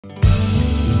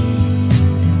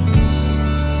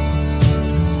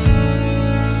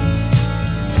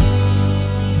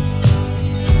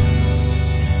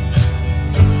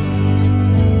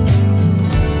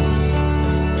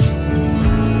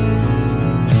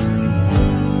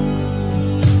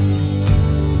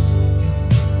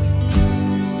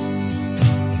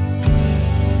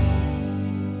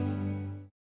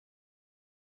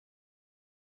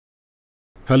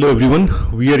Hello everyone,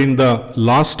 we are in the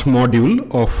last module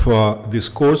of this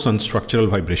course on structural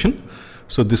vibration.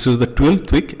 So this is the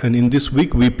 12th week, and in this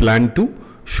week we plan to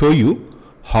show you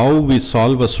how we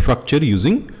solve a structure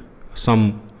using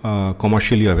some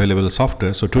commercially available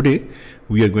software. So today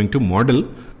we are going to model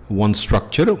one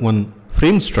structure, one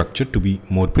frame structure to be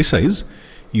more precise,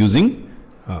 using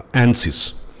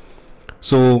ANSYS.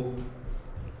 So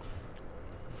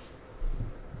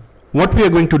what we are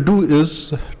going to do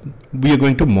is we are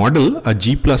going to model a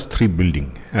G+3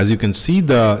 building. As you can see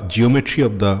the geometry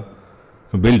of the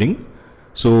building.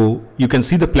 So you can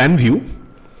see the plan view.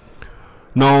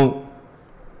 Now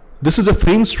this is a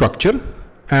frame structure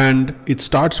and it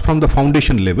starts from the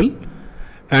foundation level,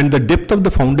 and the depth of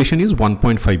the foundation is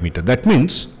 1.5 meter. That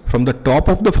means from the top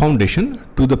of the foundation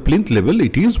to the plinth level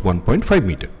it is 1.5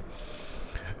 meter.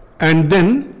 And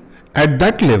then at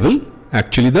that level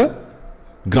actually the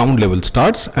ground level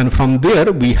starts, and from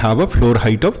there we have a floor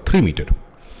height of 3 meter.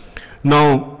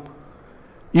 Now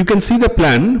you can see the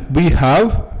plan. We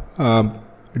have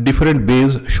different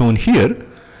bays shown here,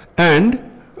 and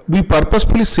we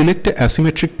purposefully select a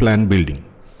asymmetric plan building.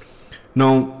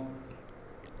 Now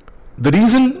the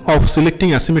reason of selecting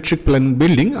asymmetric plan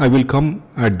building I will come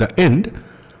at the end,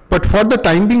 but for the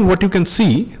time being what you can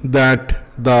see that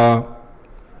the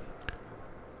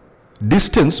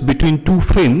distance between two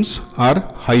frames are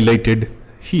highlighted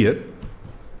here.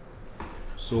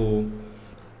 So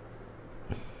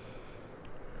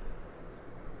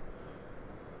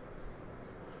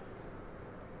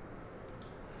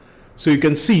you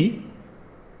can see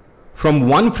from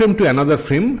one frame to another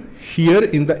frame, here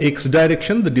in the x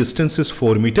direction the distance is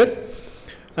 4 meter,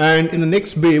 and in the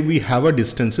next bay we have a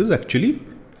distance is actually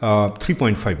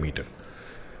 3.5 meter.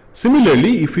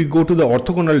 Similarly, if we go to the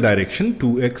orthogonal direction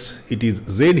 2x, it is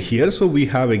z here. So we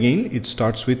have again, it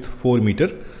starts with 4 meter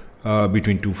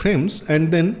between two frames,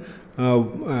 and then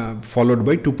followed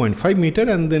by 2.5 meter,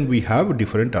 and then we have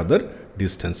different other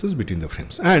distances between the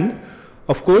frames. And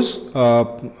of course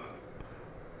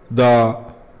the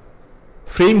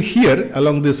frame here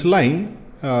along this line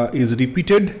is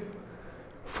repeated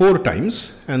 4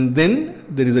 times, and then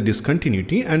there is a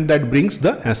discontinuity, and that brings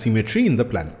the asymmetry in the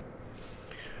plan.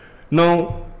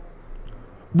 Now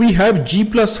we have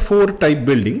G+4 type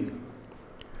building,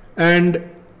 and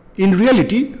in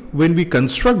reality when we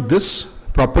construct this,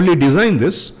 properly design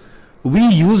this, we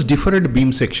use different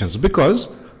beam sections, because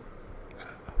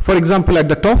for example at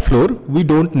the top floor we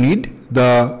don't need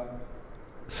the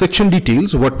section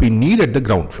details what we need at the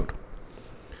ground floor.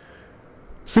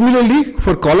 Similarly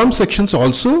for column sections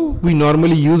also we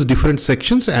normally use different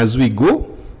sections as we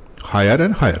go higher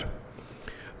and higher.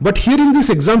 But here in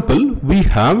this example we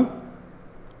have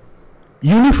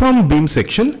uniform beam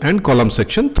section and column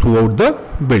section throughout the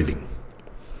building.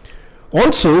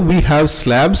 Also we have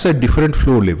slabs at different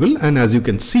floor level, and as you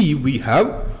can see we have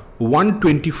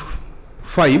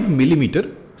 125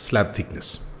 millimeter slab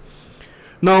thickness.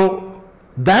 Now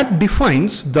that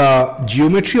defines the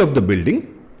geometry of the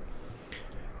building.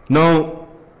 Now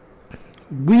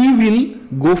we will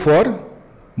go for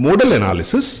modal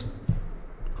analysis.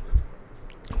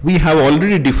 We have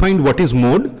already defined what is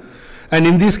mode, and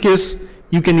in this case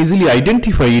you can easily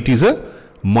identify it is a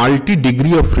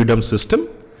multi-degree of freedom system,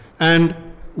 and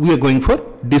we are going for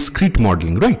discrete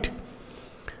modeling, right?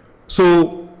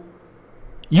 So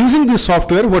using this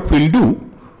software what we'll do,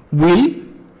 we'll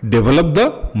develop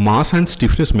the mass and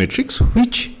stiffness matrix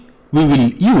which we will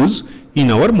use in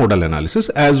our modal analysis,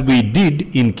 as we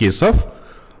did in case of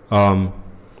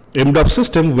MDOP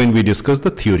system when we discussed the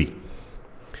theory.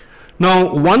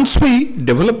 Now once we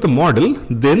develop the model,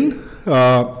 then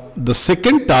the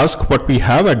second task what we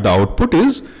have at the output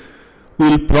is we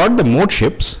will plot the mode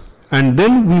shapes, and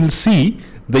then we will see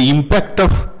the impact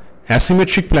of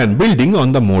asymmetric plan building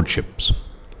on the mode shapes.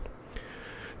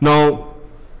 Now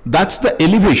that's the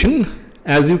elevation.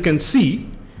 As you can see,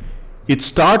 it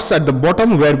starts at the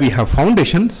bottom where we have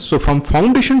foundation. So from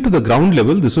foundation to the ground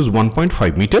level this is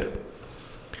 1.5 meter.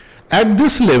 At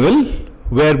this level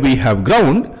where we have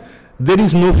ground, there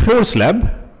is no floor slab,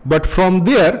 but from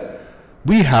there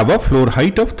we have a floor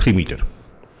height of 3 meter.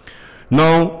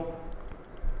 Now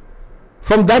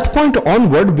from that point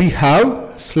onward we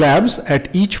have slabs at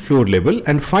each floor level,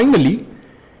 and finally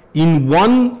in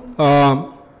one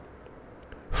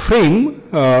frame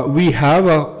we have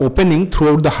a opening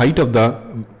throughout the height of the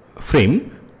frame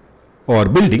or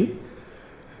building,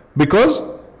 because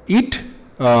it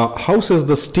houses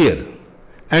the stair,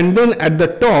 and then at the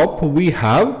top we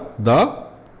have the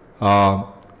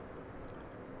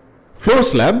floor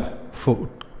slab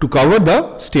to cover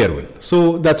the stairwell.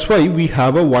 So that's why we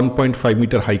have a 1.5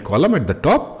 meter high column at the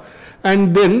top,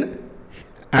 and then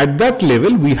at that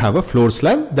level we have a floor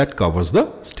slab that covers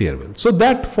the stairwell. So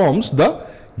that forms the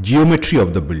geometry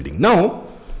of the building. Now,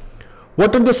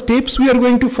 what are the steps we are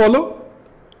going to follow?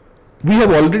 We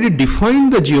have already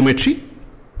defined the geometry.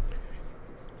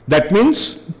 That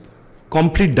means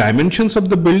complete dimensions of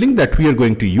the building that we are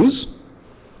going to use.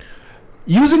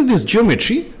 Using this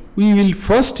geometry, we will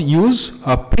first use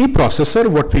a preprocessor,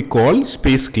 what we call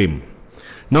space claim.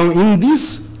 Now in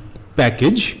this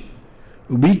package,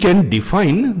 we can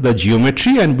define the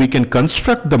geometry and we can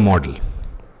construct the model.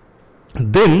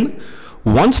 Then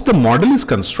once the model is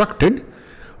constructed,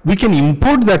 we can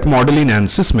import that model in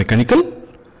ANSYS Mechanical,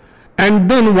 and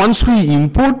then once we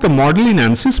import the model in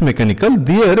ANSYS Mechanical,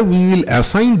 there we will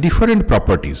assign different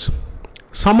properties.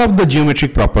 Some of the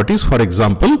geometric properties, for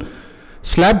example,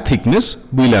 slab thickness,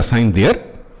 we will assign there,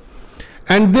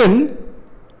 and then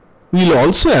we will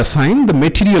also assign the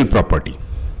material property.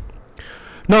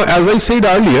 Now, as I said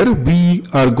earlier, we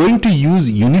are going to use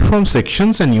uniform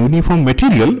sections and uniform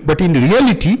material, but in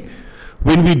reality,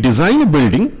 when we design a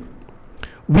building,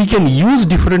 we can use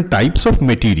different types of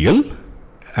material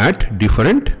at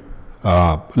different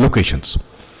locations.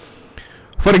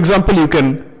 For example, you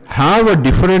can have a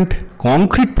different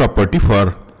concrete property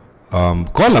for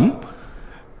column,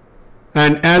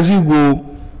 and as you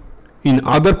go in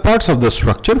other parts of the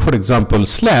structure, for example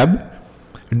slab,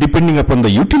 depending upon the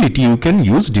utility, you can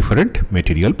use different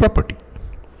material property.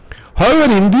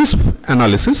 However, in this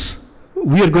analysis,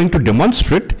 we are going to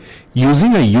demonstrate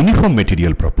using a uniform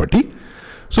material property.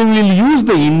 So we will use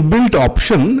the inbuilt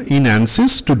option in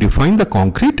ANSYS to define the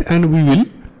concrete, and we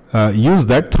will use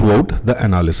that throughout the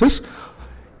analysis.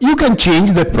 You can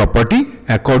change that property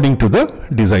according to the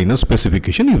designer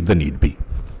specification if the need be.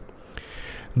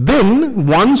 Then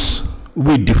once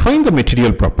we define the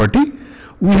material property,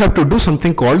 we have to do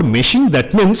something called meshing.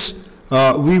 That means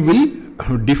we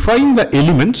will define the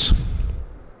elements.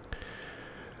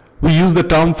 We use the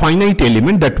term finite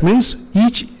element. That means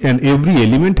each and every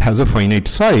element has a finite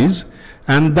size,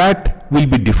 and that will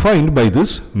be defined by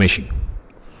this meshing.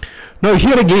 Now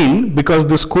here again, because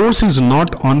this course is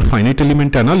not on finite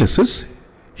element analysis,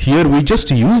 here we just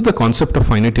use the concept of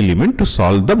finite element to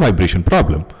solve the vibration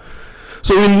problem.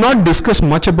 So we will not discuss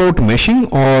much about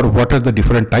meshing or what are the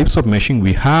different types of meshing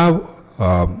we have,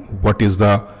 what is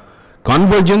the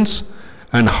convergence,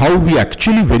 and how we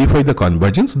actually verify the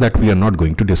convergence. That we are not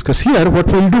going to discuss here. What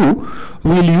we will do,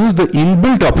 we will use the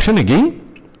inbuilt option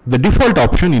again, the default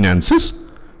option in ANSYS,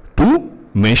 to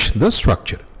mesh the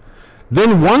structure.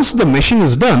 Then once the meshing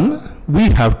is done, we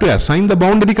have to assign the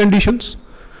boundary conditions.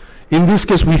 In this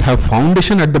case, we have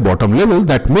foundation at the bottom level.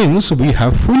 That means we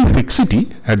have full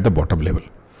fixity at the bottom level.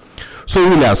 So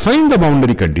we will assign the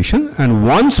boundary condition, and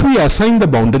once we assign the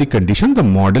boundary condition, the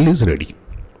model is ready.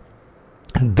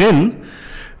 And then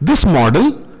this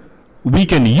model we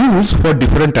can use for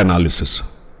different analysis.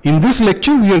 In this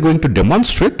lecture, we are going to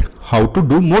demonstrate how to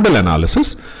do modal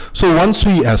analysis. So once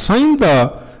we assign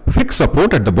the fixed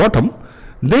support at the bottom,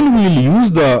 then we will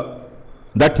use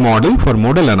that model for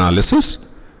modal analysis.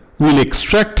 We will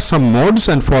extract some modes,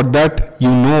 and for that you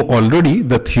know already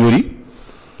the theory.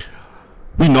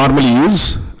 We normally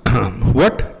use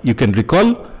what you can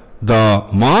recall, the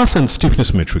mass and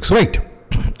stiffness matrix, right?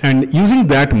 And using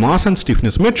that mass and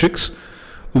stiffness matrix,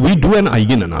 we do an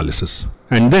eigen analysis,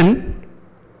 and then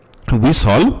we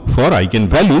solve for eigen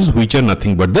values, which are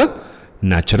nothing but the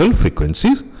natural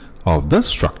frequencies of the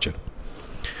structure.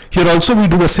 Here also we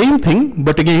do the same thing,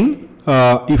 but again,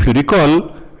 if you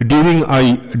recall, during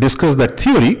I discussed that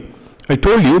theory, I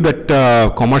told you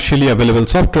that commercially available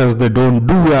softwares, they don't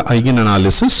do eigen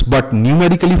analysis, but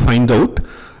numerically find out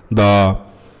the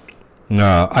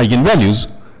eigen values.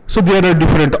 So there are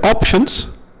different options.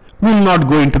 We will not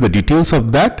go into the details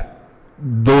of that.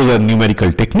 Those are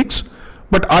numerical techniques,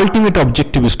 but ultimate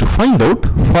objective is to find out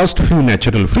first few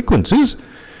natural frequencies,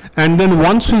 and then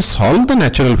once we solve the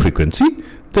natural frequency,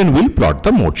 then we'll plot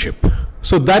the mode shape.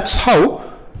 So that's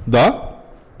how the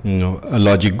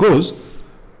logic goes.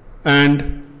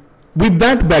 And with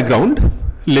that background,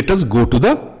 let us go to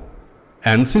the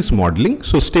ANSYS modeling.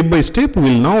 So step by step, we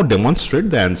will now demonstrate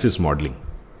the ANSYS modeling.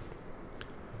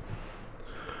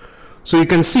 So you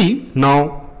can see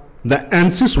now the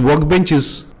ANSYS workbench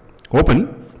is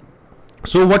open.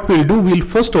 So what we'll do, we'll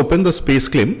first open the space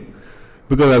claim,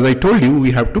 because as I told you,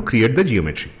 we have to create the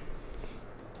geometry.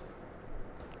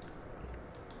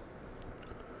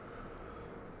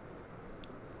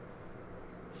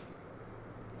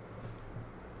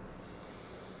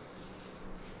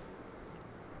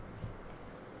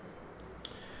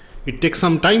 It takes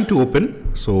some time to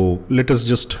open, so let us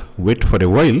just wait for a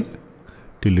while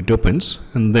till it opens,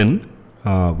 and then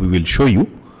we will show you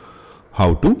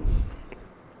how to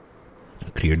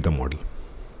create the model.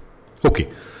 Okay,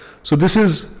 so this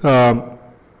is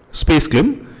space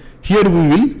claim. Here we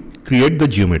will create the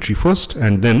geometry first,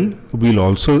 and then we'll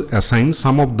also assign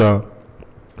some of the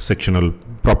sectional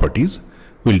properties.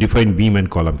 We'll define beam and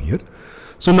column here.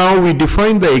 So now we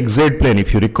define the XZ plane.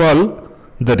 If you recall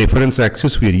the reference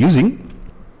axis we are using,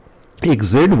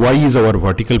 XZY is our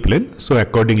vertical plane. So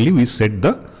accordingly we set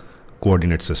the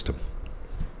coordinate system.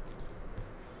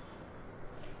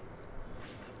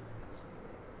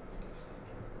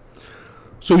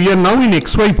 So we are now in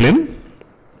XY plane.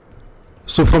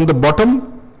 So from the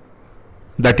bottom,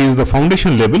 that is the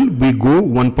foundation level, we go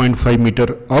 1.5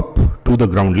 meter up to the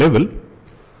ground level.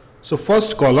 So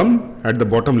first column at the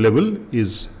bottom level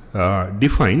is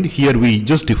defined. Here we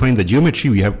just define the geometry.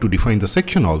 We have to define the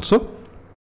section also.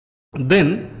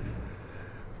 Then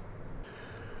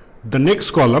the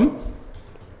next column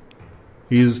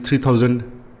is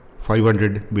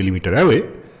 3500 millimeter away.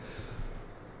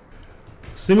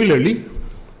 Similarly,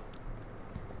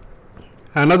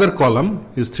 another column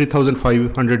is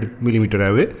 3500 millimeter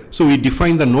away. So we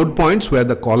define the node points where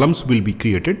the columns will be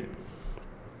created.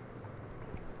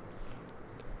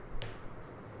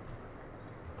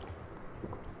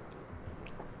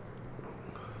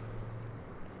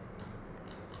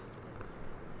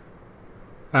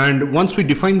 And once we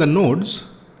define the nodes,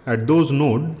 at those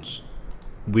nodes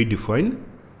we define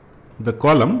the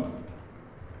column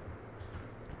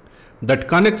that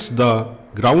connects the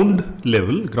ground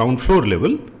floor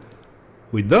level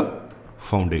with the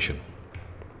foundation.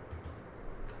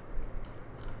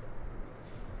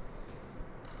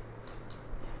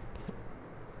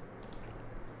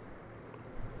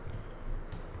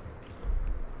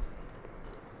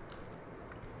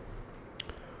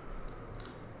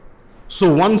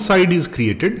 So one side is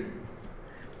created.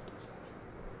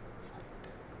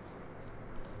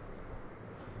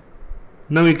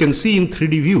 Now you can see in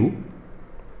 3D view,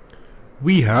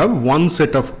 we have one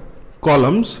set of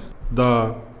columns.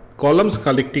 The columns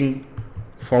connecting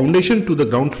foundation to the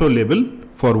ground floor level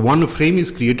for one frame is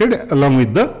created along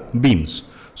with the beams.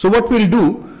 So what we'll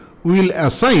do, we will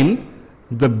assign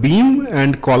the beam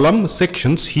and column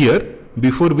sections here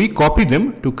before we copy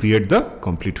them to create the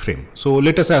complete frame. So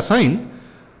let us assign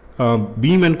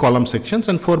beam and column sections,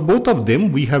 and for both of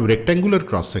them we have rectangular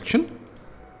cross section.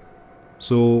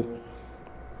 So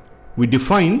we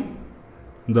define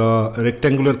the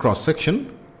rectangular cross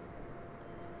section.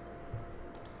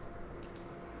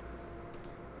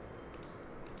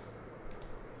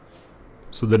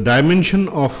 So the dimension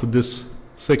of this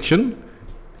section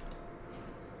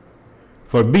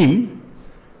for beam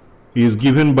is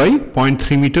given by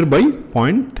 0.3 meter by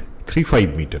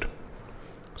 0.35 meter.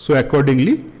 So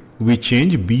accordingly we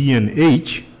change B and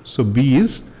H. So B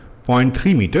is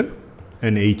 0.3 meter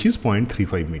and H is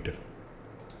 0.35 meter.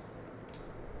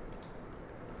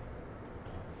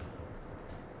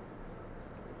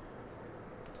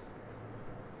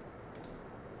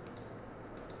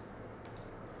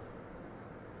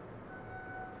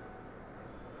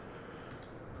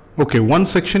 Okay, one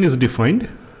section is defined.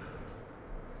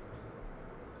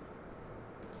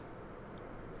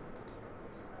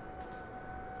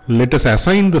 Let us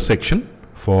assign the section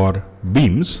for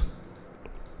beams.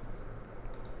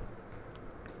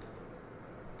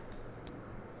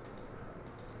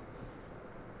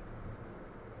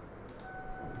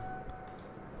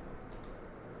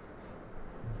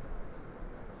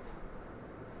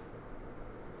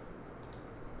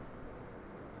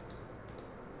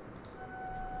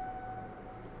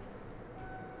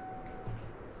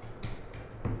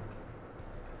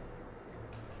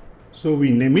 So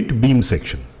we name it beam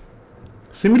section.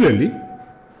 Similarly,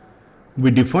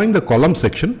 we define the column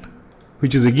section,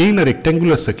 which is again a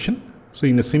rectangular section. So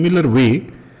in a similar way,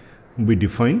 we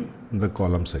define the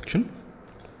column section.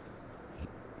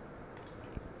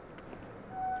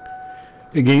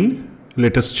 Again,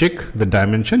 let us check the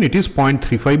dimension. It is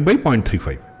 0.35 by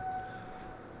 0.35.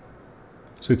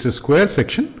 So it's a square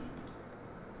section.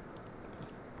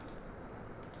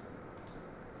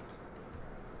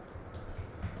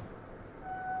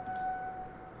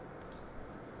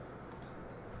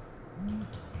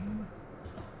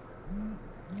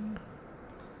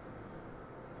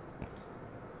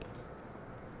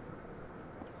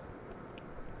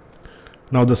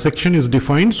 Now the section is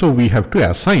defined, so we have to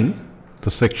assign the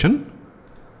section.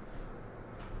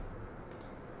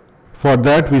 For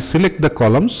that we select the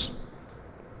columns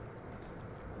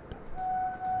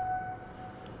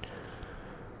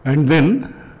and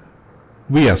then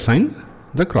we assign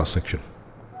the cross section.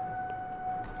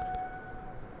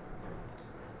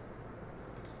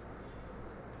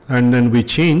 and then we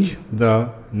change the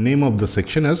name of the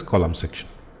section as column section.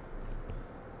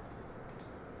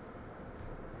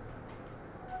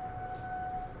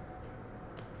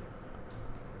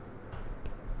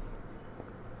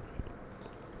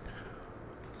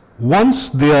 Once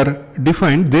they are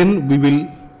defined, then we will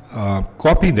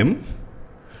copy them,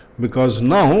 because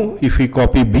now if we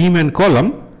copy beam and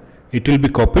column, it will be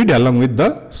copied along with the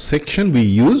section we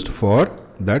used for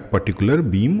that particular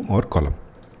beam or column.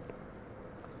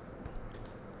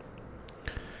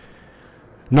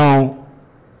 Now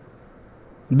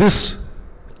this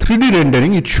 3D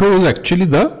rendering, it shows actually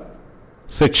the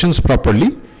sections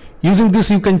properly. Using this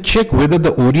you can check whether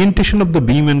the orientation of the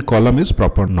beam and column is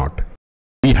proper or not.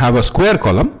 We have a square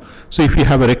column, so if we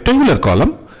have a rectangular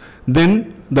column,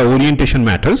 then the orientation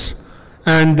matters,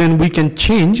 and then we can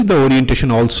change the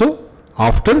orientation also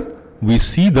after we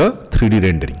see the 3D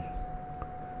rendering.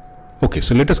 Okay,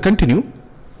 so let us continue.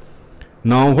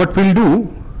 Now what we'll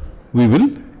do, we will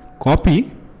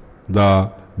copy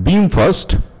the beam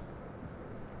first.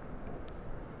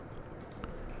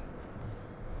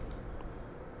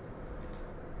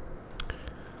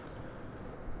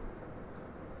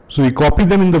 So we copy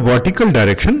them in the vertical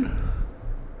direction.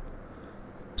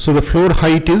 So the floor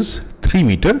height is 3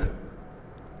 meter.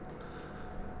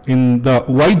 In the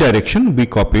y direction we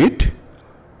copy it.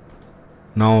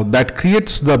 Now that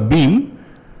creates the beam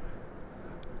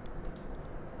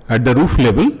at the roof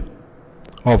level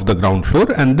of the ground floor,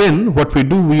 and then what we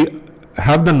do, we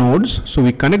have the nodes, so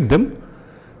we connect them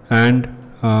and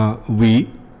we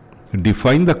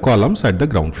define the columns at the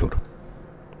ground floor.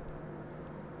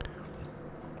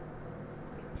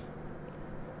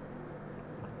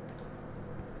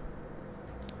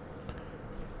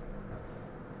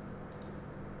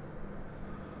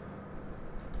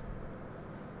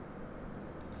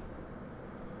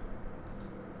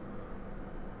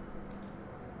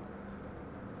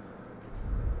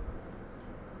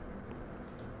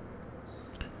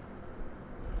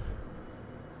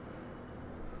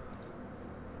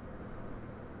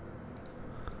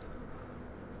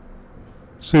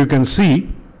 So you can see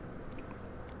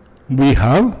we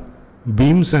have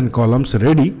beams and columns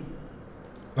ready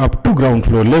up to ground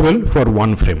floor level for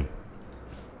one frame.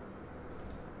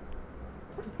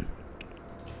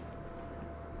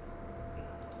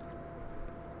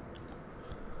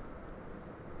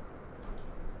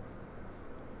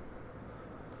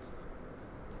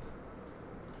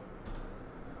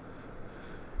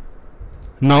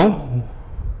 Now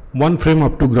one frame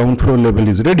up to ground floor level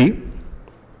is ready.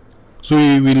 So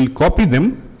we will copy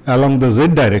them along the Z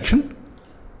direction,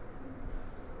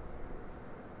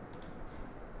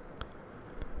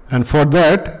 and for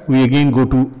that we again go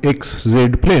to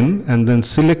XZ plane and then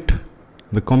select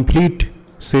the complete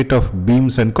set of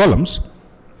beams and columns,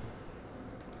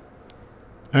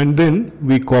 and then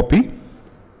we copy.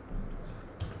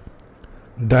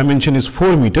 Dimension is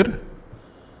 4 meter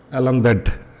along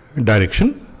that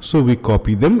direction, so we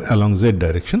copy them along Z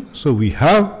direction. So we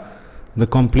have the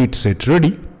complete set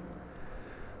ready.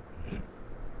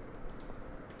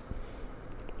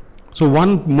 So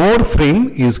one more frame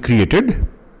is created.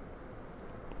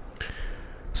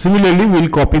 Similarly, we will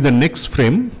copy the next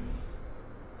frame.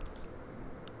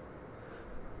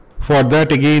 For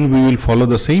that again we will follow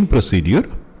the same procedure.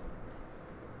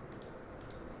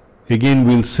 Again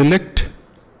we will select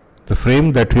the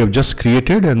frame that we have just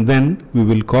created and then we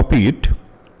will copy it.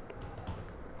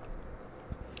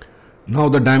 Now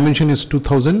the dimension is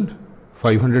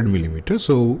 2500 millimeters,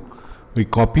 so we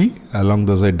copy along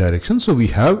the Z direction. So we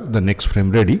have the next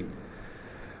frame ready,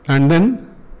 and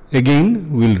then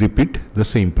again we will repeat the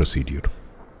same procedure.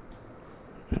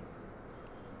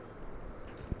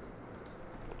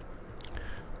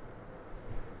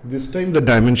 This time the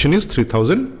dimension is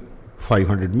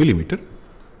 3500 millimeter.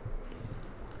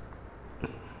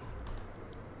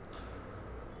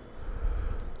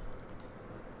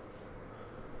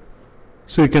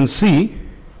 So you can see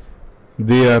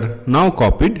they are now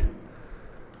copied.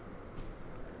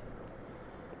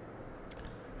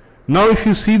 Now if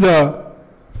you see the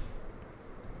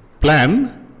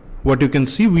plan, what you can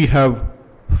see, we have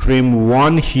frame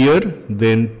 1 here,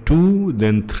 then 2,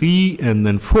 then 3, and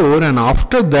then 4, and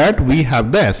after that we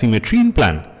have the asymmetry in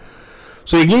plan.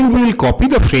 So again we will copy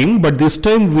the frame, but this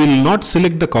time we will not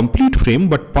select the complete frame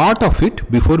but part of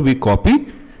it before we copy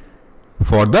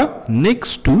for the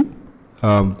next two,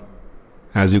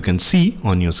 as you can see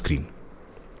on your screen.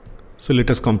 So let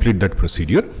us complete that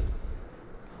procedure.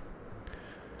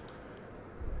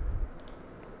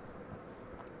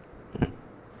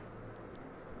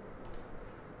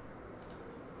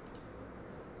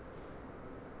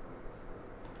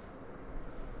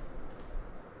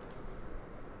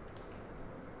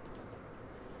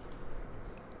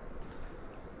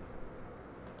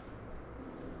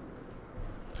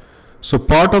 So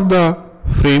part of the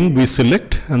frame we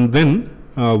select and then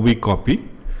we copy.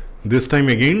 This time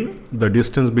again the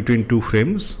distance between two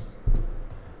frames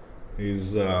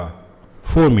is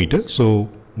 4 meters, so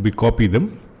we copy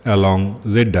them along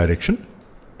Z direction,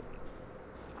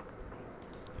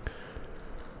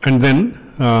 and then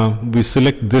we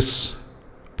select this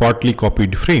partly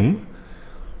copied frame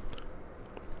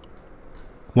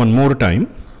one more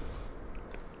time,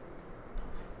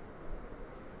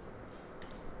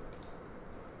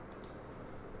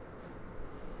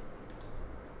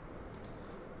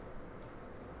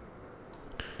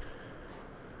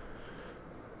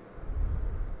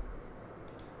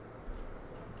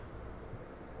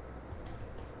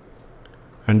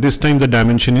 and this time the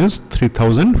dimension is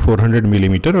 3400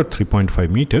 millimeter or 3.5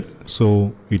 meter.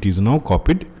 So it is now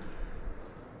copied.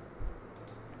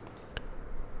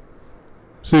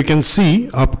 So you can see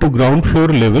up to ground floor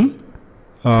level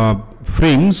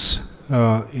frames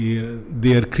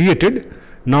they are created.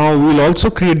 Now we will also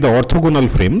create the orthogonal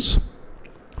frames.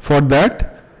 For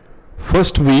that,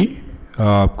 first we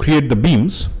create the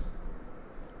beams.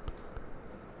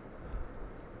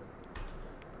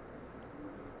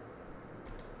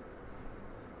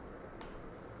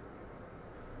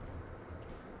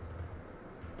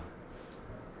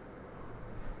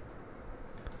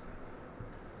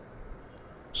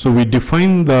 So we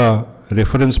define the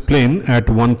reference plane at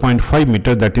 1.5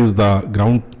 meter, that is the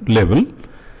ground level,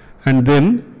 and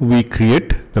then we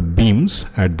create the beams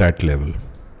at that level.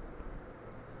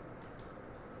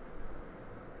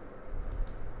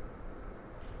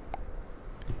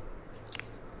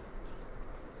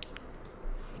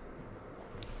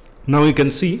 Now you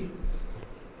can see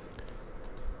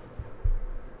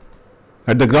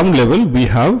at the ground level we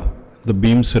have the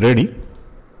beams ready.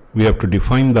 We have to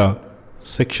define the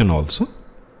section also.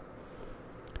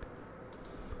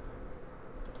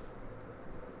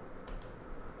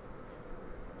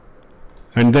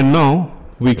 And then now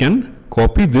we can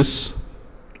copy this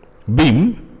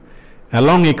beam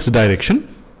along X direction.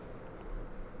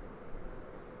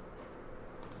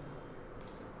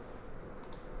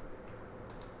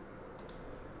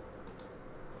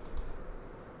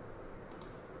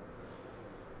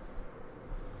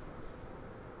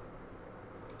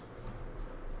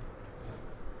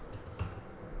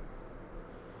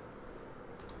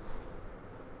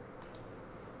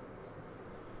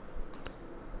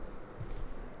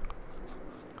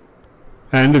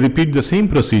 And repeat the same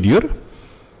procedure.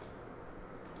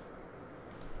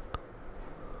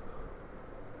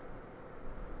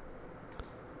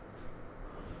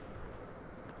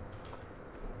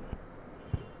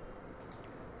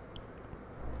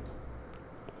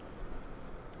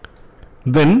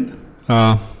 Then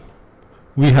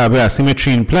we have a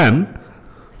asymmetry in plan.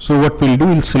 So what we'll do,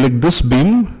 we'll select this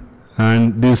beam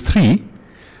and these three,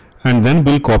 and then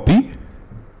we'll copy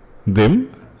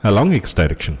them along X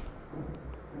direction.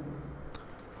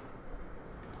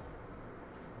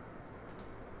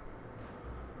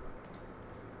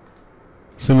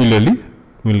 Similarly,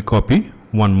 we'll copy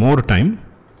one more time,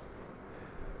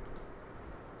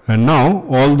 and now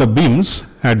all the beams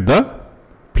at the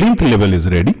plinth level is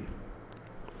ready.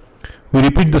 We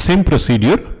repeat the same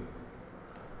procedure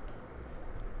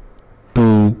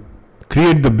to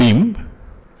create the beam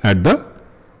at the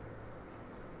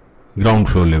ground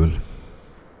floor level.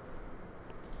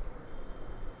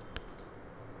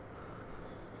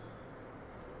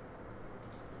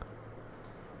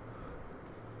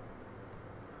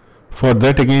 For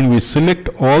that again we select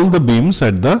all the beams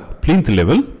at the plinth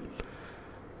level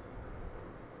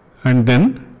and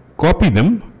then copy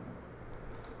them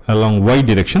along Y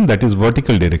direction, that is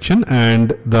vertical direction,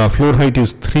 and the floor height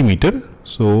is 3 meter.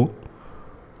 So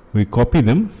we copy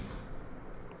them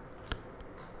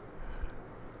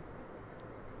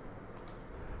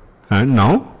and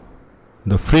now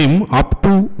the frame up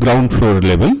to ground floor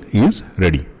level is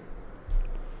ready.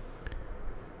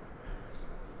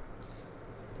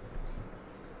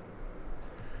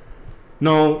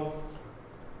 Now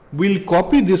we'll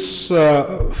copy this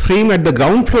frame at the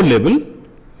ground floor level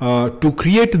to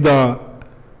create the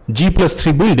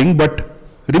G+3 building, but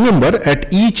remember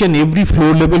at each and every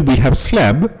floor level we have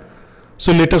slab.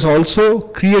 So let us also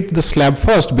create the slab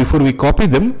first before we copy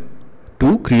them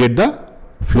to create the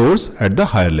floors at the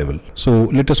higher level. So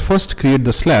let us first create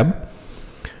the slab,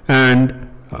 and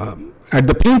at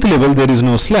the plinth level there is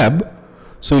no slab,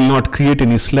 so we will not create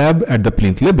any slab at the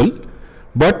plinth level,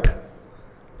 but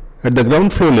at the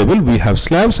ground floor level we have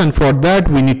slabs, and for that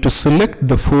we need to select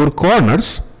the 4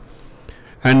 corners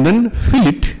and then fill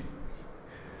it,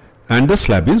 and the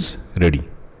slab is ready.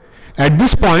 At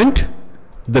this point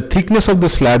the thickness of the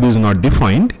slab is not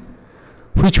defined,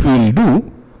 which we will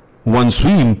do once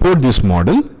we import this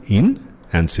model in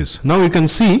ANSYS. Now you can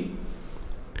see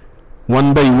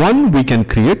one by one we can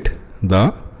create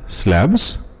the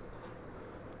slabs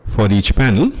for each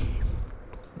panel.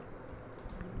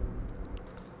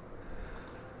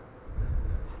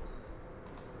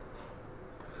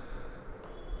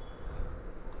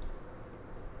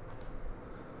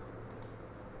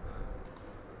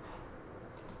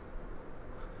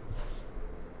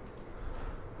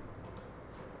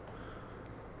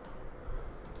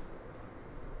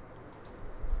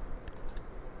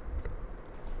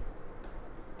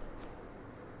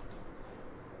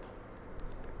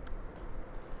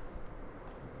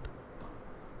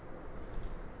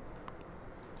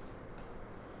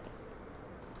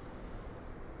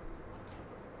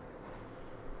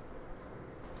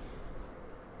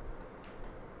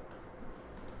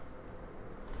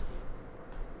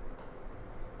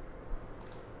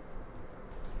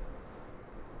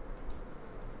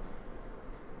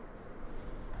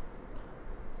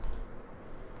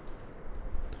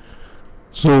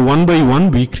 So one by one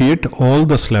we create all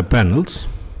the slab panels.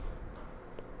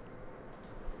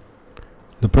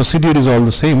 The procedure is all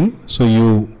the same. So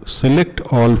you select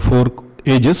all 4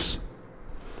 edges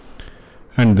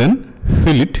and then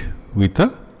fill it with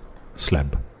a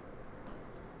slab.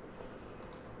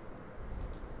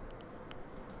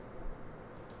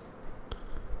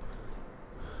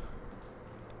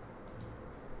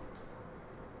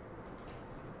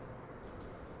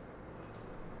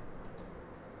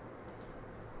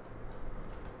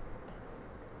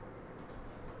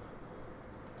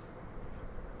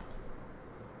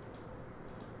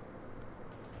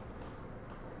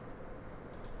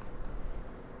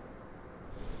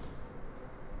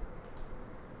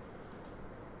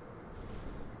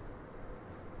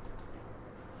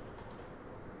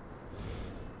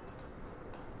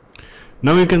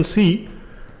 Now you can see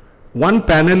one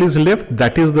panel is left,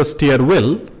 that is the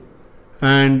stairwell,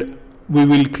 and we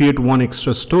will create one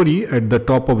extra story at the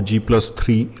top of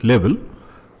G+3 level,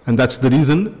 and that's the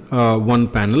reason one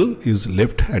panel is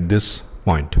left at this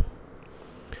point.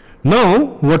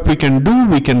 Now what we can do,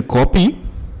 we can copy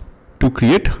to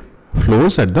create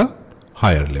floors at the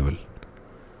higher level.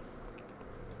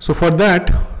 So for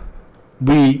that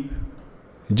we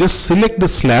just select the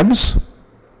slabs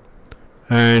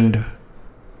and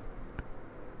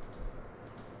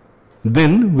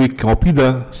then we copy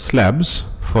the slabs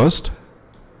first,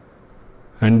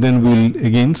 and then we'll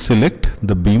again select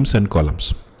the beams and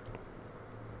columns.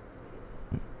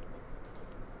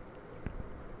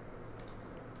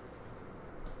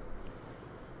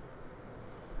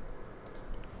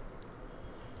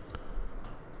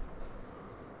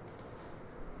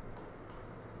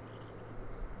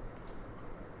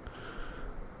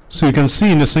 So you can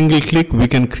see in a single click we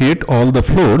can create all the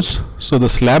floors. So the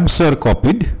slabs are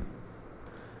copied.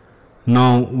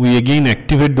 Now we again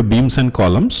activate the beams and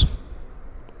columns.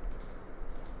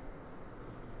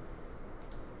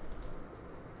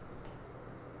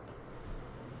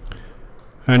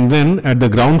 And then at the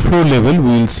ground floor level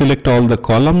we will select all the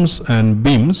columns and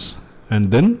beams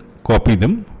and then copy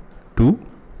them to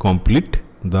complete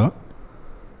the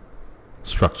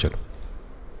structure.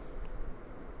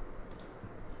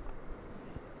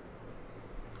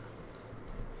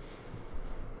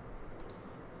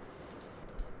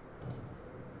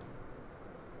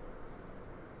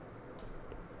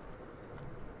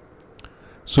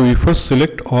 So we first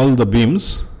select all the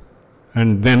beams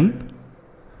and then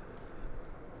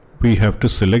we have to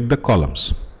select the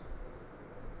columns.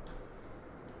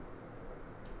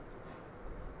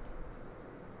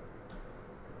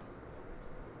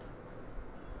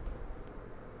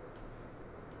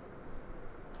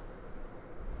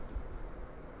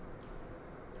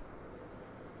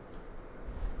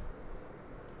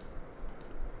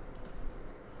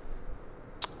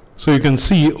 So you can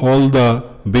see all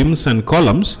the beams and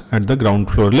columns at the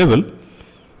ground floor level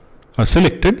are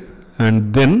selected,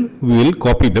 and then we will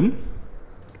copy them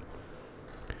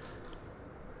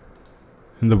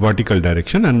in the vertical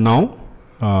direction, and now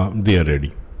they are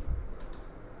ready.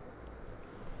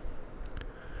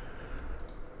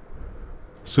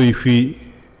 So if we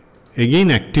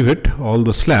again activate all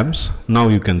the slabs, now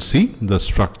you can see the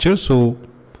structure. So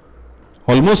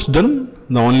almost done.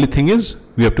 The only thing is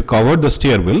we have to cover the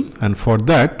stairwell, and for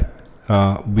that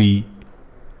we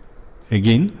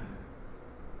again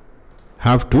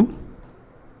have to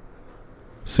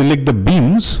select the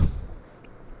beams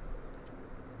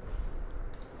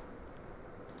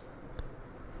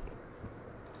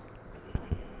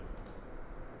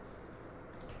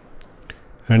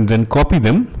and then copy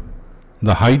them.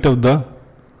 The height of the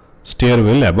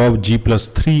stairwell above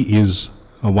G+3 is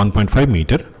 1.5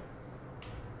 meter.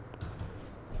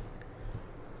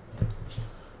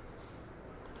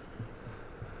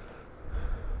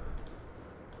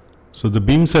 So the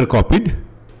beams are copied.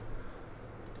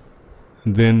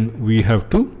 Then we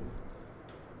have to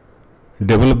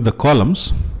develop the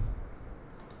columns.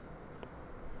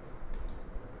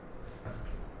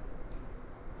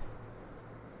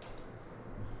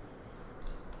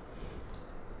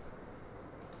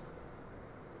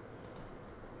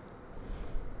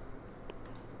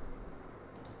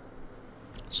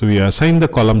 So we assign the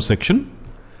column section,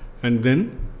 and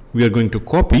then we are going to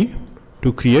copy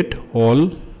to create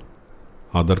all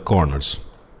other corners.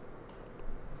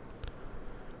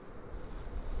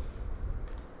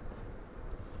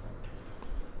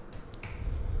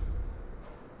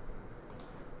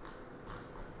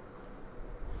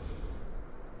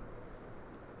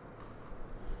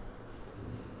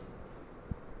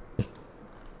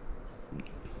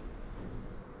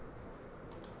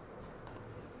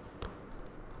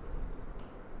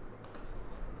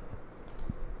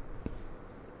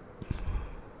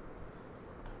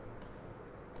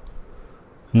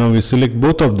 Now we select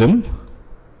both of them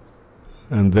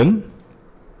and then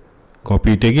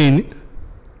copy it again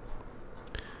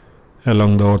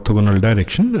along the orthogonal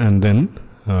direction, and then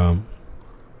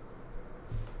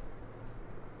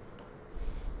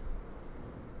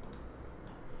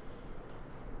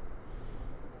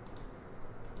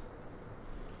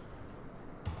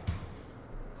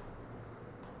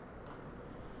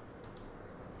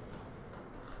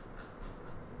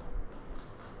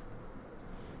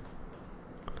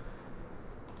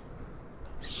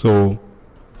so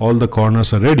all the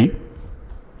corners are ready.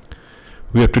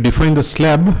 We have to define the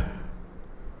slab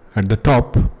at the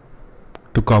top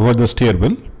to cover the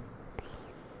stairwell.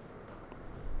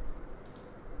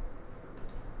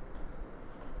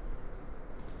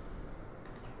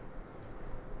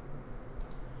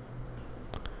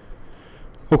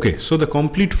 Okay, so the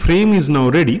complete frame is now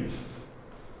ready.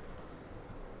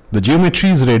 The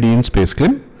geometry is ready in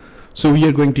SpaceClaim. So we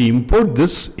are going to import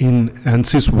this in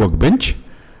ANSYS Workbench.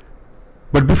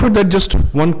 But before that, just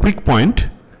one quick point.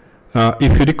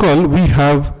 If you recall, we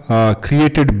have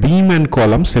created beam and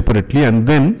column separately, and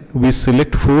then we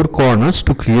select 4 corners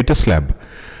to create a slab.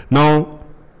 Now,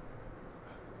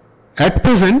 at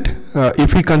present,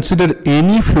 if we consider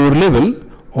any floor level,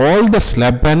 all the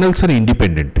slab panels are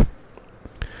independent.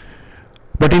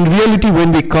 But in reality,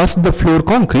 when we cast the floor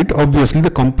concrete, obviously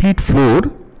the complete floor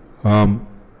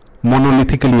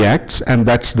monolithically acts, and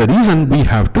that's the reason we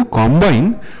have to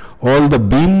combine all the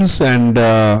beams and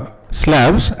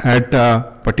slabs at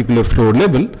a particular floor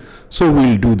level. So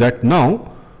we'll do that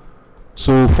now.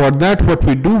 So for that, what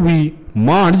we do, we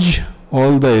merge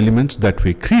all the elements that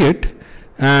we create,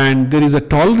 and there is a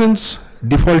tolerance.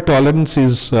 Default tolerance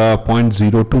is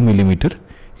 0.02 millimeter,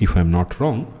 if I'm not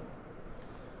wrong.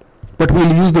 But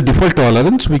we'll use the default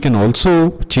tolerance. We can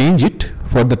also change it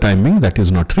for the timing. That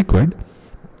is not required.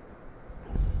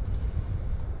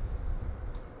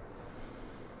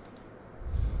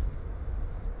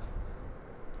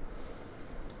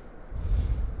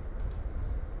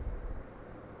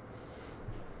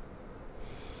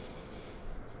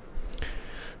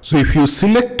 So if you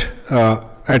select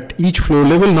at each floor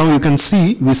level, now you can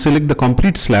see we select the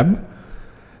complete slab,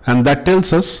 and that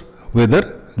tells us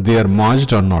whether they are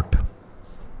merged or not.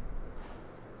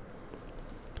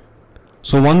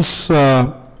 So once they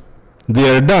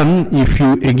are done, if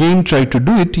you again try to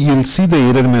do it, you will see the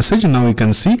error message. Now you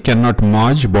can see cannot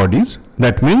merge bodies.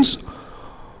 That means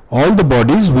all the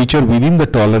bodies which are within the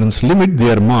tolerance limit,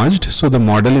 they are merged. So the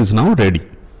model is now ready.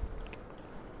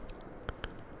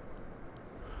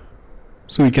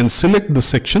 So we can select the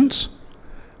sections,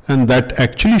 and that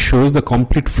actually shows the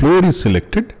complete floor is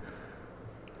selected.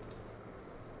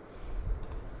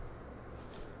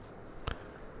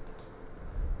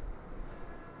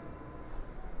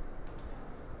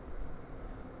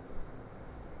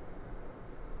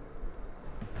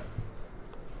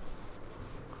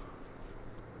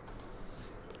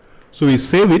 So we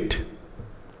save it.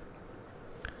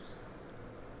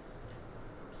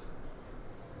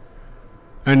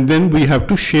 And then we have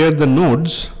to share the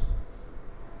nodes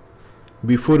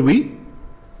before we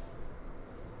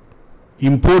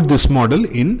import this model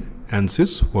in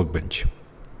ANSYS Workbench.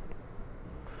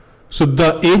 So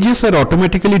the edges are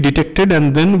automatically detected,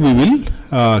 and then we will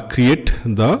create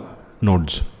the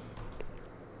nodes.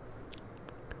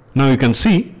 Now you can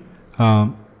see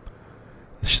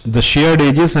the shared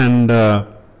edges and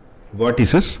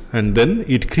vertices, and then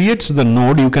it creates the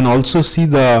node. You can also see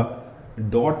the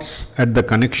dots at the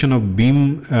connection of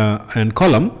beam and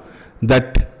column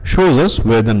that shows us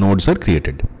where the nodes are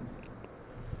created.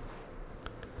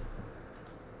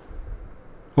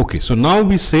 Okay, so now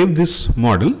we save this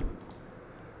model.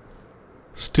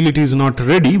 Still it is not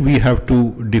ready. We have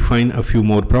to define a few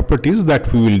more properties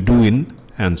that we will do in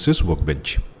ANSYS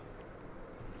Workbench.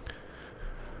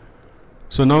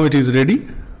 So now it is ready.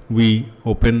 We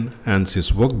open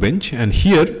ANSYS Workbench, and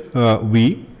here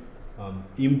we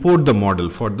import the model.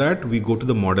 For that we go to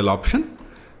the model option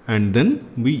and then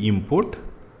we import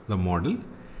the model.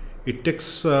 It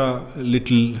takes a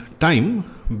little time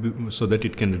so that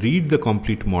it can read the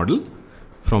complete model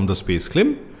from the space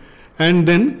claim and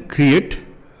then create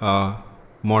a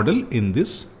model in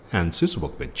this ANSYS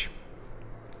Workbench.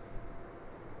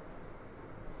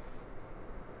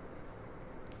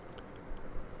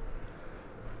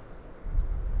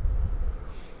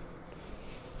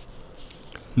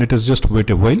 Let us just wait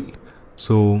a while.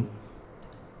 So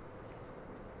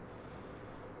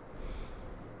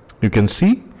you can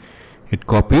see it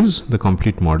copies the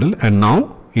complete model and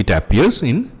now it appears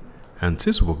in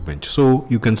ANSYS Workbench. So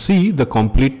you can see the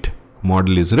complete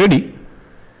model is ready.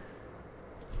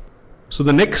 So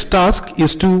the next task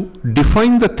is to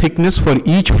define the thickness for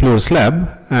each floor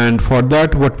slab, and for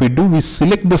that what we do, we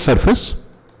select the surface.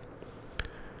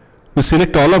 We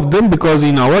select all of them because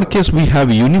in our case we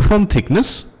have uniform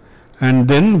thickness, and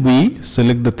then we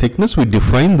select the thickness. We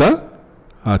define the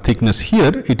thickness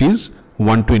here. It is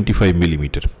 125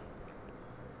 millimeter.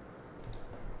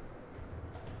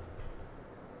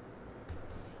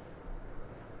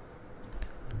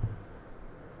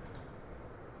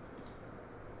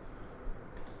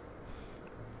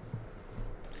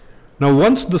 Now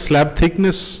once the slab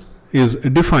thickness is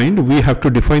defined, we have to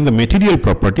define the material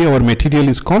property. Our material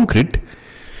is concrete.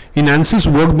 In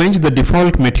ANSYS Workbench, the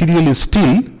default material is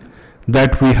steel.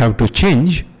 That we have to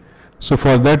change. So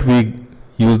for that we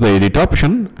use the edit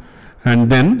option, and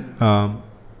then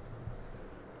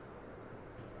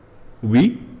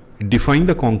we define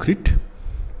the concrete.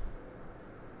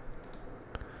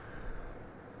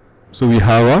 So we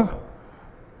have a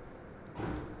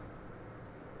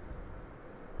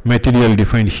material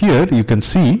defined here. You can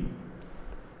see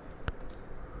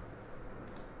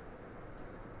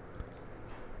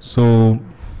so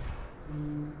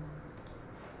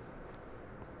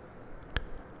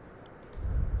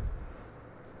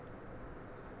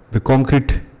the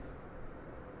concrete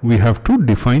we have to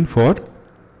define for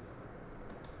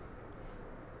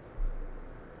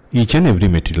each and every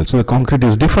material. So the concrete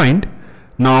is defined.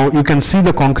 Now you can see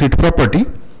the concrete property.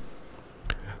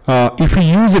 If we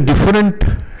use a different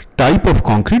type of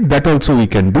concrete, that also we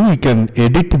can do. We can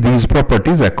edit these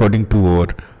properties according to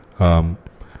our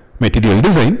material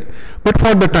design. But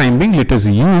for the time being, let us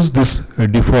use this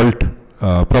default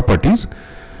properties,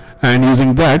 and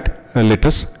using that let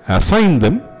us assign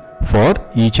them for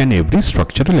each and every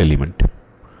structural element.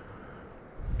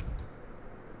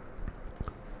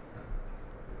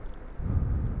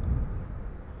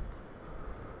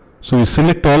 So we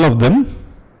select all of them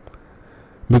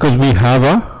because we have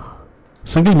a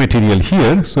single material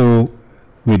here. So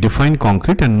we define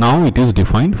concrete, and now it is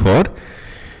defined for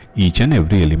each and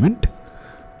every element.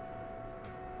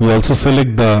 We also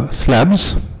select the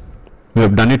slabs. We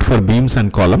have done it for beams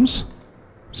and columns.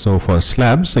 So for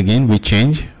slabs, again we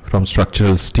change from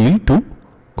structural steel to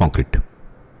concrete.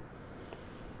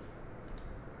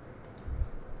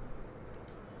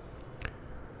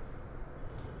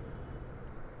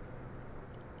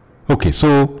 Okay,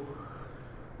 so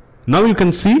now you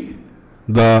can see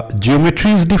the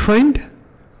geometry is defined,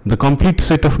 the complete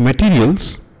set of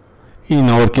materials. In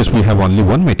our case we have only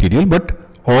one material, but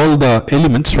all the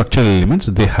elements, structural elements,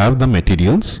 they have the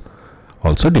materials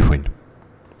also defined.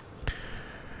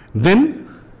 Then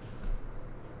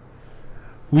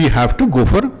we have to go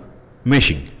for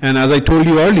meshing, and as I told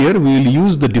you earlier, we will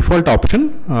use the default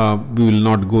option. We will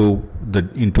not go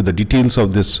into the details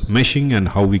of this meshing and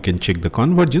how we can check the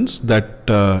convergence. That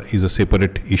is a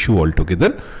separate issue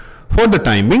altogether. For the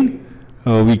time being,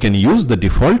 we can use the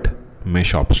default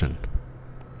mesh option,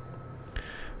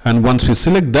 and once we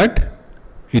select that,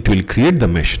 it will create the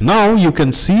mesh. Now you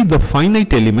can see the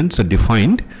finite elements are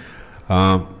defined.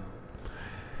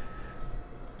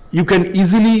 You can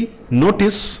easily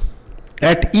notice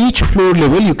at each floor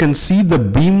level, you can see the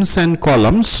beams and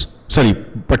columns,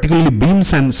 particularly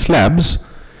beams and slabs,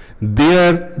 they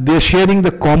are sharing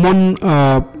the common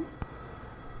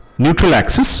neutral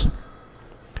axis,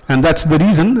 and that's the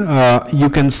reason you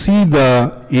can see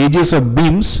the edges of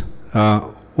beams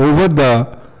over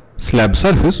the slab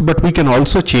surface, but we can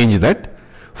also change that.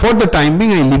 For the time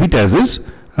being, I leave it as is,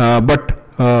 but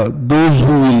those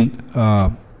who will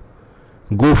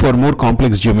go for more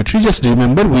complex geometry, just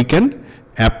remember we can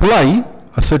apply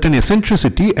a certain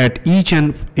eccentricity at each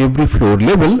and every floor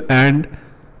level, and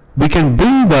we can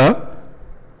bring the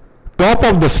top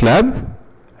of the slab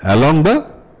along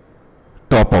the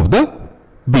top of the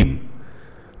beam.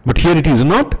 But here it is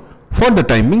not. For the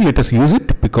time being, let us use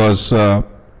it, because for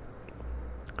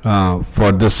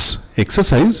this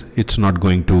exercise it's not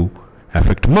going to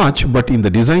affect much, but in the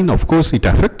design of course it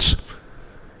affects.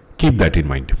 Keep that in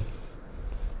mind.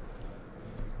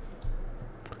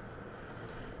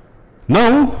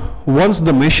 Now once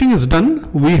the meshing is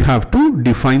done, we have to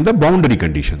define the boundary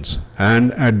conditions,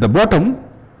 and at the bottom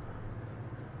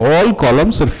all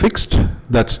columns are fixed.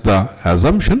 That's the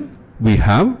assumption we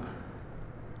have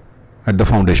at the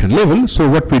foundation level. So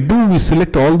what we do, we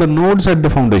select all the nodes at the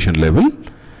foundation level,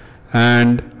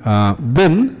 and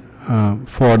then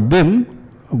for them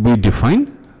we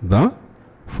define the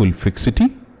full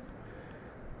fixity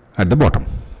at the bottom.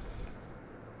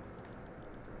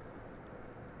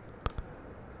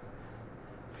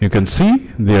 You can see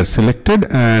they are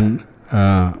selected, and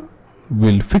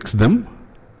we'll fix them.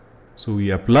 So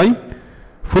we apply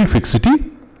full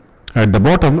fixity at the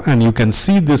bottom, and you can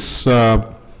see this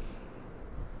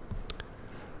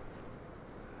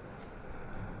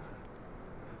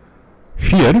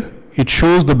here it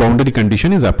shows the boundary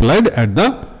condition is applied at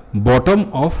the bottom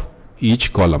of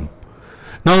each column.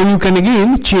 Now you can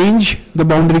again change the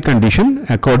boundary condition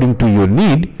according to your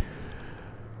need,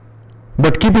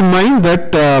 but keep in mind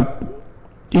that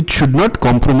it should not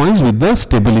compromise with the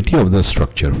stability of the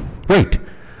structure, right?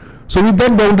 So with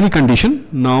that boundary condition,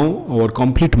 now our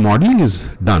complete modeling is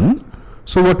done.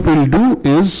 So what we'll do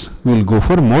is we'll go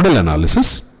for modal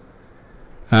analysis,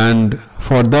 and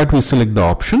for that we select the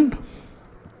option,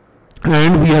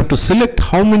 and we have to select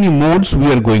how many modes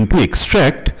we are going to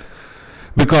extract,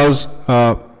 because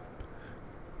the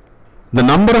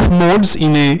number of modes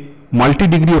in a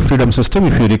multi-degree of freedom system,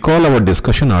 if you recall our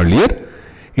discussion earlier,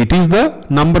 it is the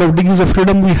number of degrees of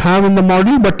freedom we have in the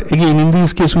model. But again, in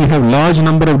this case we have large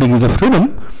number of degrees of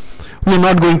freedom. We are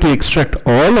not going to extract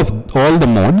all the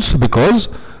modes, because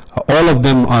all of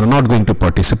them are not going to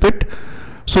participate.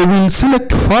 So we'll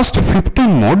select first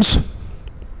 15 modes,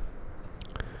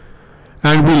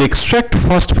 and we'll extract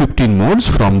first 15 modes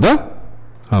from the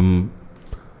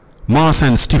mass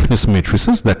and stiffness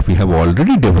matrices that we have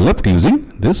already developed using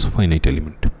this finite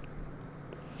element.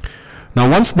 Now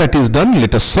once that is done,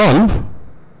 let us solve.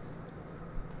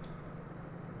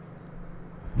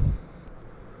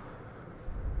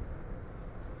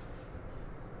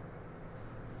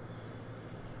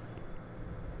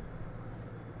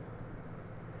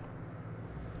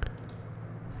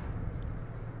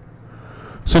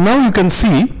 So now you can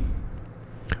see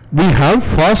we have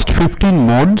first 15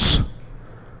 modes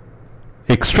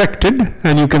extracted,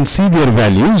 and you can see their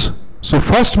values. So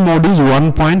first mode is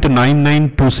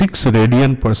 1.9926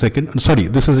 radian per second. Sorry,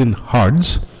 this is in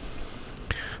hertz.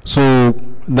 So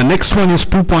the next one is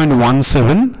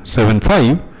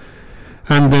 2.1775,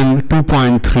 and then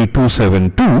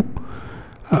 2.3272,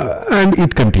 and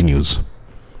it continues.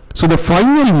 So the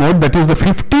final mode, that is the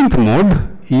 15th mode,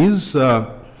 is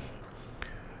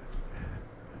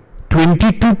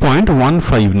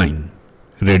 22.159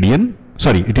 radian.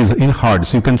 Sorry, it is in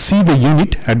hertz. You can see the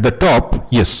unit at the top.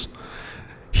 Yes,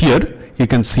 here you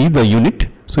can see the unit.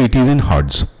 So it is in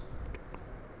hertz.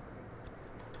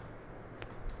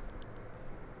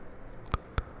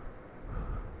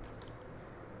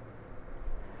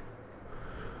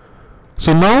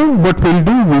 So now what we'll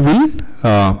do, we will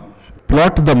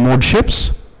plot the mode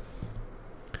shapes.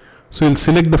 So we'll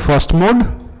select the first mode,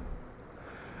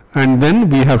 and then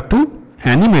we have to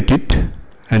animate it,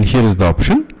 and here is the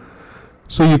option.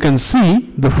 So you can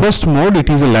see the first mode, it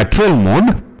is a lateral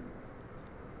mode.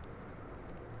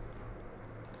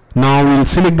 Now we will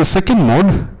select the second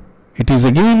mode. It is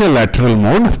again a lateral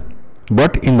mode,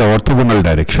 but in the orthogonal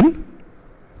direction.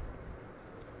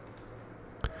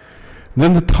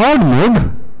 Then the third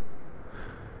mode,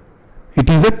 it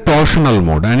is a torsional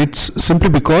mode, and it's simply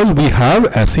because we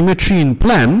have asymmetry in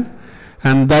plan,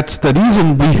 and that's the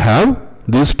reason we have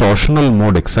this torsional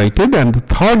mode excited, and the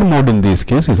third mode in this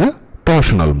case is a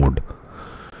torsional mode.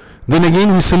 Then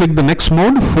again we select the next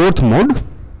mode, fourth mode.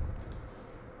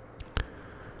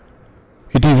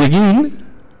 It is again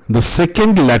the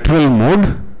second lateral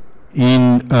mode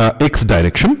in x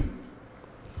direction.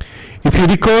 If you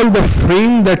recall the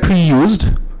frame that we used,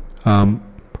 and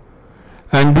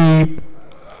we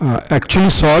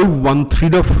actually solved one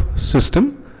 3D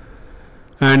system,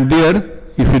 and there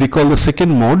if you recall the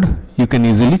second mode, you can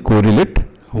easily correlate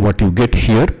what you get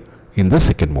here in the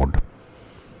second mode.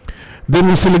 Then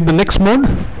we select the next mode.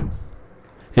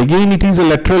 Again it is a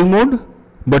lateral mode,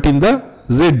 but in the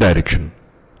z direction.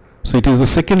 So it is the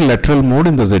second lateral mode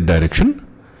in the z direction.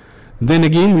 Then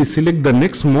again we select the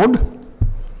next mode,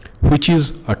 which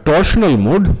is a torsional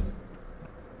mode.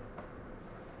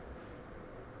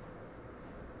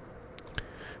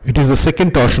 It is the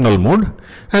second torsional mode,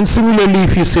 and similarly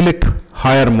if you select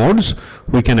higher modes,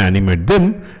 we can animate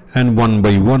them, and one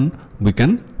by one we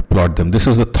can plot them. This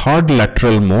is the third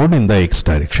lateral mode in the x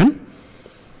direction.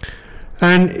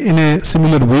 And in a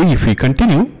similar way, if we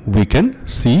continue, we can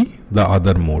see the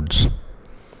other modes.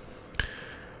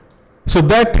 So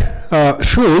that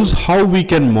shows how we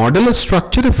can model a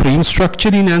structure, a frame structure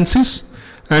in ANSYS,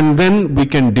 and then we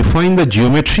can define the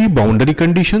geometry, boundary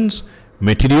conditions,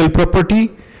 material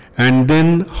property, and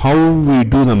then how we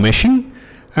do the meshing,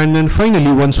 and then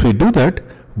finally once we do that,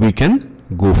 we can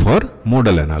go for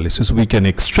modal analysis. We can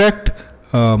extract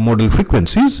modal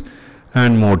frequencies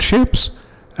and mode shapes,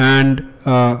 and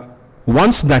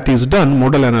once that is done,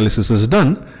 modal analysis is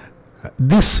done,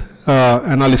 this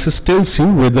analysis tells you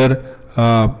whether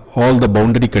all the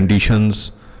boundary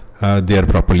conditions they are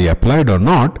properly applied or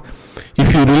not.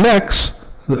 If you relax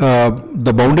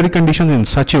the boundary conditions in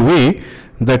such a way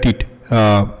that it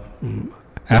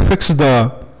affects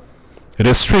the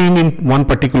restraint in one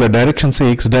particular direction,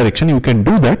 say x direction, you can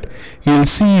do that. You will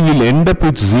see you will end up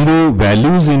with 0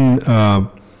 values in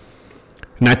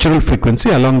natural frequency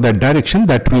along that direction.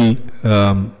 That will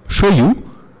show you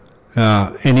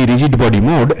any rigid body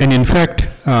mode, and in fact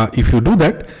if you do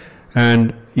that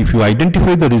and if you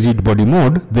identify the rigid body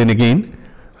mode, then again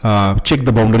check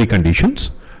the boundary conditions.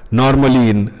 Normally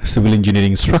in civil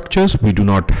engineering structures we do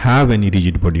not have any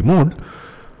rigid body mode,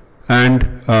 and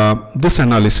this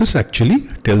analysis actually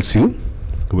tells you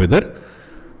whether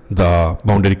the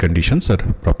boundary conditions are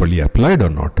properly applied or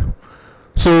not.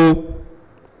 So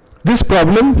this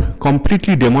problem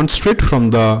completely demonstrates from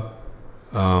the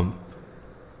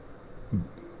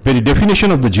very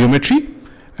definition of the geometry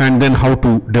and then how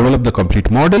to develop the complete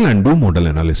model and do modal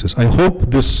analysis. I hope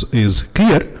this is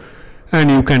clear, and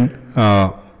you can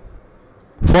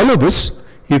follow this.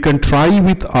 You can try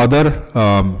with other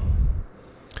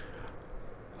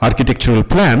architectural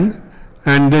plan,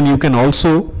 and then you can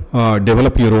also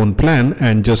develop your own plan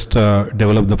and just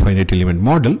develop the finite element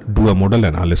model, do a modal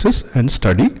analysis and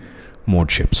study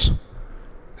mode shapes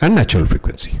and natural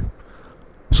frequency.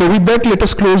 So with that, let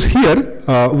us close here.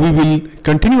 We will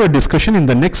continue our discussion in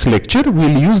the next lecture. We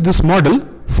will use this model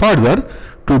further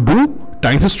to do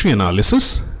time history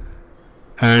analysis,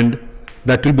 and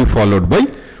that will be followed by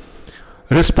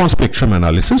response spectrum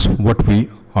analysis, what we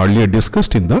earlier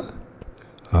discussed in the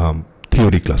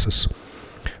theory classes.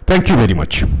 Thank you very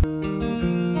much.